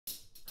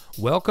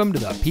Welcome to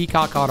the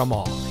Peacock Auto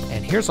Mall,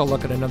 and here's a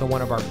look at another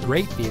one of our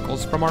great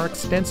vehicles from our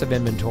extensive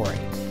inventory.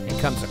 It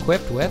comes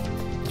equipped with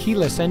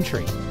keyless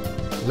entry,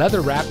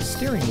 leather-wrapped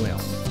steering wheel,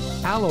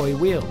 alloy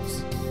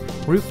wheels,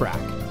 roof rack,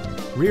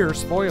 rear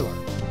spoiler,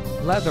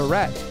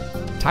 leatherette,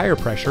 tire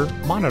pressure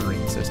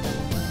monitoring system,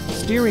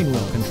 steering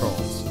wheel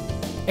controls,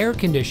 air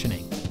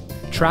conditioning,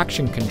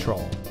 traction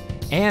control,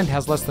 and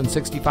has less than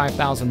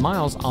 65,000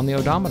 miles on the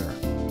odometer.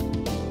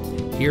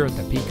 Here at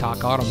the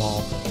Peacock Auto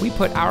Mall, we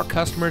put our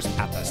customers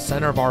at the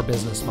center of our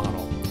business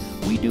model.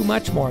 We do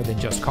much more than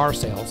just car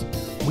sales.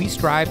 We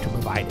strive to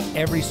provide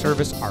every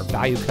service our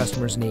value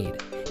customers need,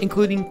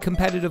 including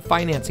competitive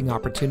financing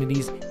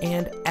opportunities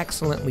and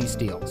excellent lease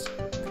deals.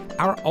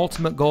 Our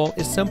ultimate goal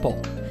is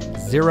simple: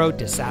 zero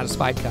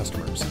dissatisfied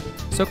customers.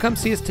 So come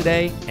see us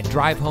today and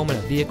drive home in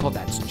a vehicle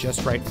that's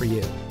just right for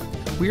you.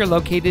 We are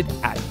located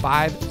at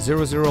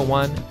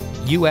 5001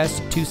 US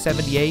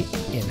 278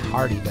 in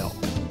Hardeeville.